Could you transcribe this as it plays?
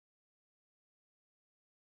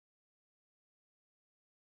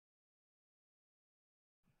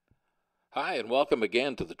Hi, and welcome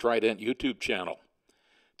again to the Trident YouTube channel.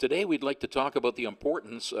 Today we'd like to talk about the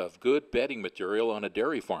importance of good bedding material on a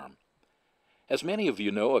dairy farm. As many of you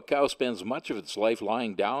know, a cow spends much of its life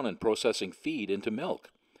lying down and processing feed into milk.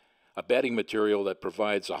 A bedding material that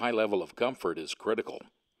provides a high level of comfort is critical.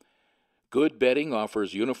 Good bedding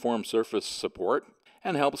offers uniform surface support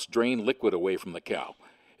and helps drain liquid away from the cow.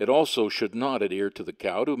 It also should not adhere to the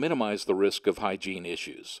cow to minimize the risk of hygiene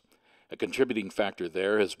issues. A contributing factor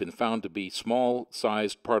there has been found to be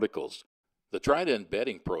small-sized particles. The Trident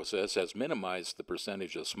bedding process has minimized the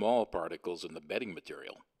percentage of small particles in the bedding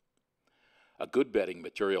material. A good bedding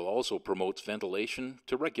material also promotes ventilation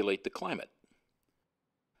to regulate the climate.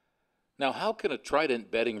 Now, how can a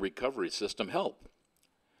Trident bedding recovery system help?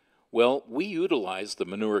 Well, we utilize the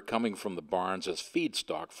manure coming from the barns as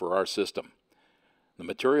feedstock for our system. The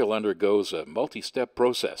material undergoes a multi-step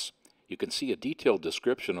process. You can see a detailed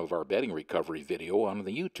description of our bedding recovery video on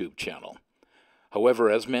the YouTube channel. However,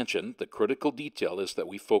 as mentioned, the critical detail is that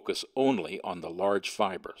we focus only on the large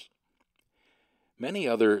fibers. Many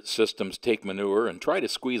other systems take manure and try to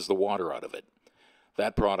squeeze the water out of it.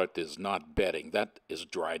 That product is not bedding, that is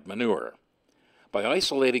dried manure. By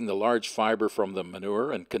isolating the large fiber from the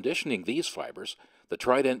manure and conditioning these fibers, the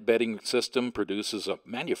Trident bedding system produces a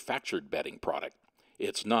manufactured bedding product.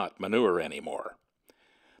 It's not manure anymore.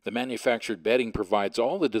 The manufactured bedding provides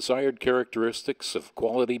all the desired characteristics of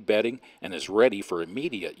quality bedding and is ready for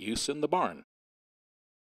immediate use in the barn.